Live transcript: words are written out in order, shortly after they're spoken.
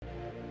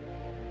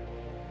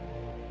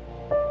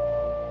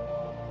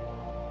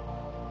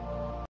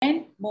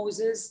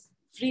Moses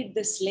freed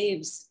the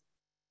slaves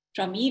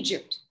from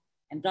Egypt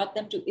and brought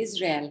them to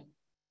Israel.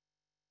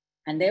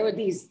 And there were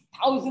these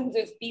thousands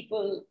of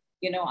people,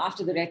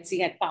 after the Red Sea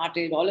had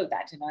parted, all of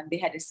that, and they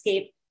had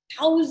escaped.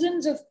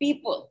 Thousands of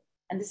people.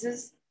 And this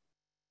is,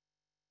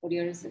 what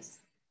year is this?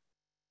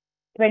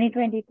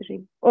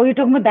 2023. Oh, you're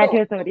talking about that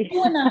year, sorry.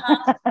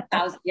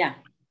 2,500, yeah.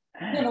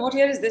 No, what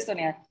year is this on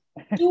here?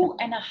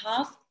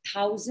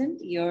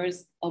 2,500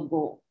 years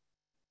ago.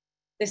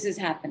 This is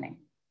happening.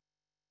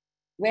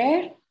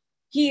 Where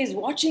he is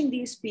watching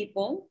these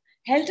people,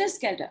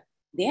 helter-skelter.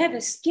 They have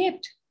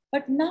escaped,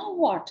 but now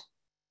what?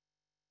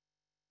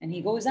 And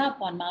he goes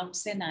up on Mount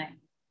Sinai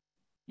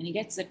and he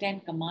gets the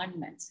 10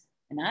 commandments.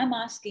 And I'm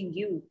asking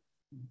you,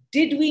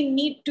 did we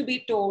need to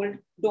be told,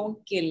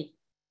 don't kill?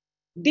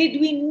 Did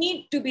we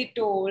need to be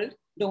told,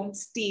 don't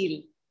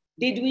steal?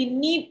 Did we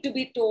need to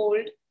be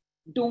told,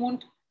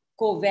 don't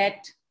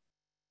covet?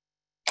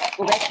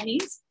 Covet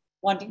means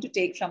wanting to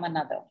take from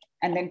another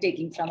and then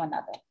taking from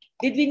another.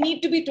 Did we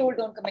need to be told,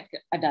 don't commit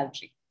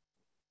adultery?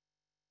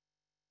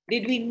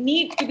 Did we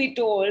need to be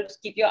told,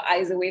 keep your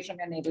eyes away from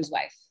your neighbor's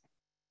wife?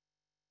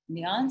 And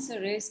the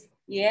answer is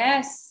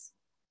yes.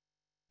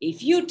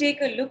 If you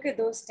take a look at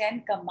those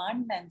 10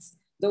 commandments,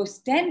 those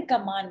 10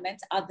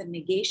 commandments are the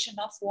negation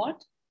of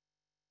what?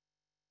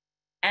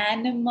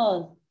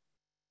 Animal.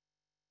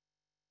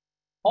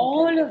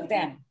 All of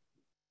them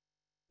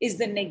is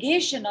the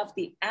negation of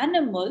the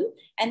animal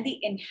and the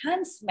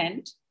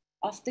enhancement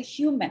of the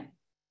human.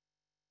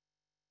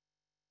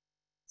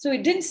 So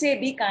it didn't say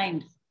be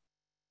kind.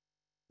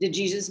 Did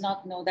Jesus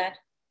not know that?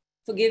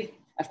 Forgive.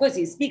 Of course,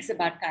 he speaks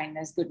about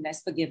kindness,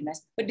 goodness,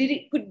 forgiveness. But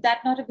could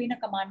that not have been a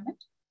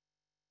commandment?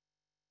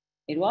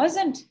 It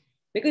wasn't,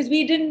 because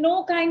we didn't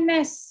know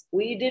kindness.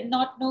 We did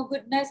not know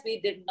goodness.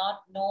 We did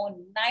not know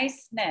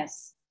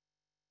niceness.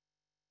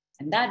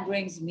 And that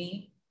brings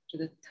me to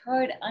the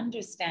third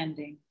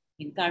understanding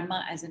in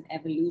karma as an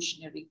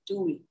evolutionary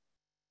tool.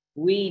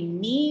 We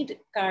need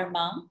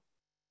karma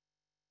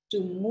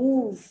to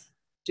move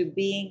to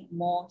being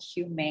more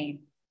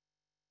humane.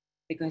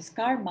 Because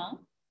karma,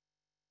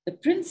 the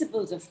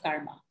principles of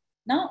karma,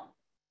 now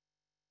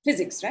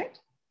physics, right?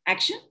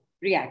 Action,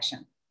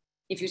 reaction.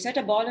 If you set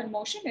a ball in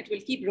motion, it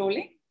will keep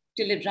rolling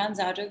till it runs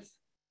out of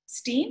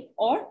steam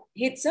or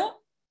hits a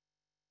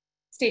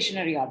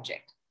stationary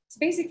object. It's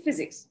basic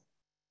physics.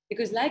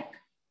 Because like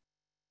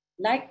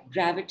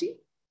gravity,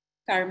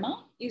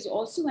 karma is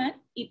also an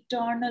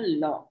eternal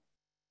law.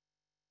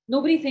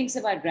 Nobody thinks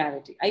about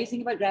gravity. Are you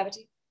thinking about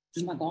gravity?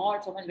 Oh my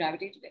God, so much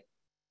gravity today.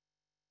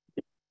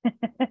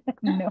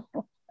 No.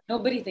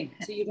 Nobody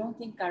thinks. So you don't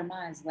think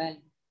karma as well.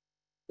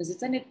 Because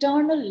it's an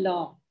eternal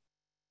law.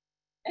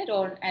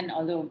 And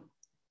although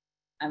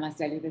I must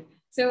tell you this.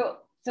 So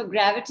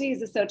gravity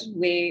is a certain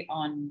way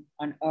on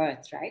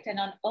Earth, right? And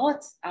on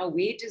Earth, our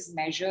weight is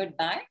measured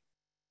by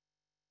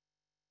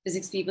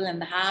physics people in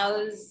the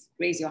house.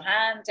 Raise your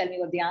hand. Tell me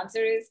what the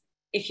answer is.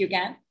 If you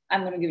can,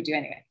 I'm going to give it to you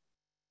anyway.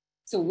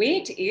 So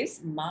weight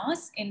is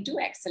mass into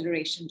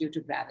acceleration due to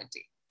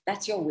gravity.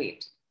 That's your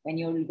weight. When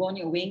you go on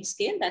your weighing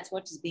scale, that's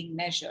what is being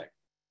measured.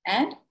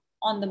 And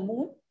on the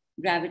moon,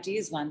 gravity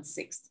is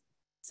 1/6.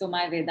 So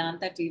my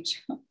Vedanta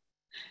teacher,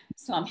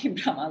 Swami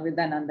Brahma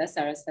Vidananda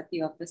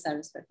Saraswati of the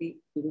Saraswati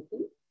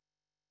Gurukul,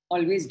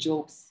 always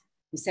jokes.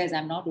 He says,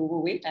 I'm not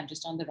overweight, I'm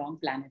just on the wrong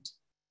planet.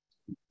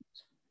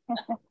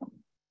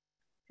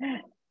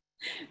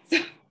 So,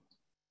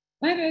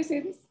 why do I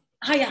say this?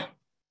 Yeah.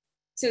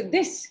 So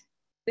this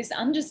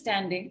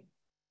understanding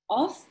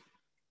of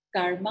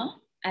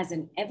karma as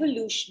an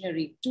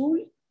evolutionary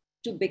tool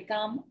to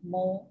become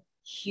more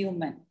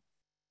human.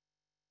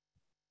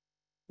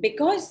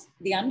 Because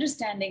the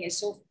understanding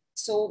is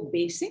so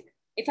basic,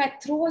 if I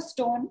throw a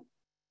stone,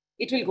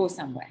 it will go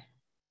somewhere.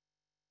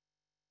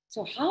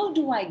 So how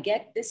do I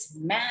get this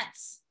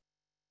maths?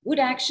 Good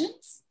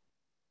actions,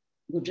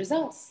 good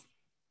results.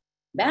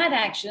 Bad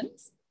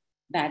actions,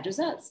 bad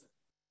results.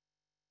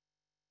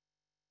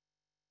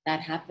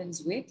 That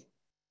happens with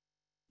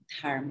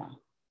dharma.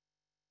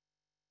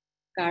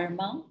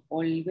 Karma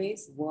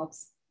always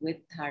works with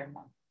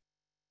dharma.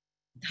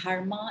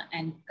 Dharma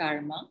and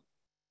karma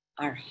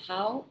are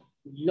how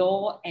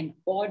law and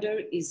order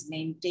is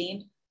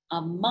maintained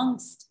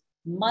amongst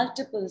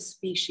multiple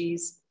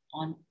species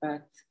on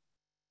Earth.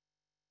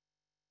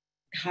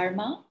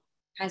 Dharma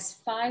has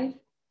 5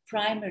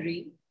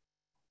 primary,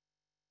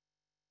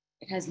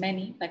 it has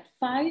many, but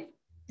 5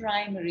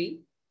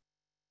 primary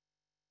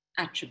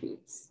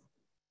attributes: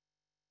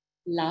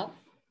 love,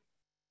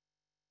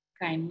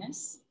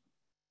 kindness,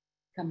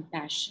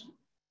 compassion,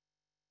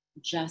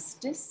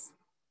 justice,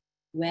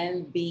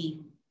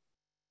 well-being.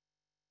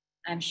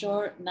 I'm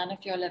sure none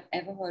of y'all have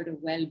ever heard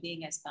of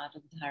well-being as part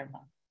of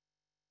dharma.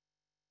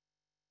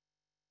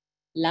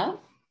 Love,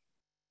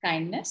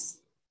 kindness,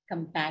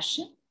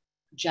 compassion,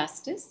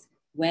 justice,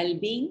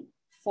 well-being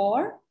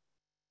for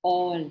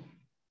all.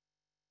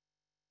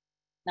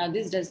 Now,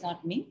 this does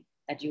not mean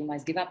that you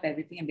must give up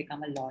everything and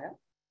become a lawyer.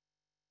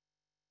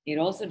 It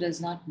also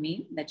does not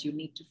mean that you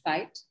need to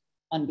fight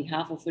on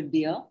behalf of a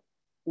deer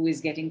who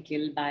is getting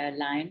killed by a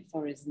lion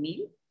for his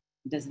meal.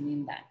 It doesn't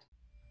mean that.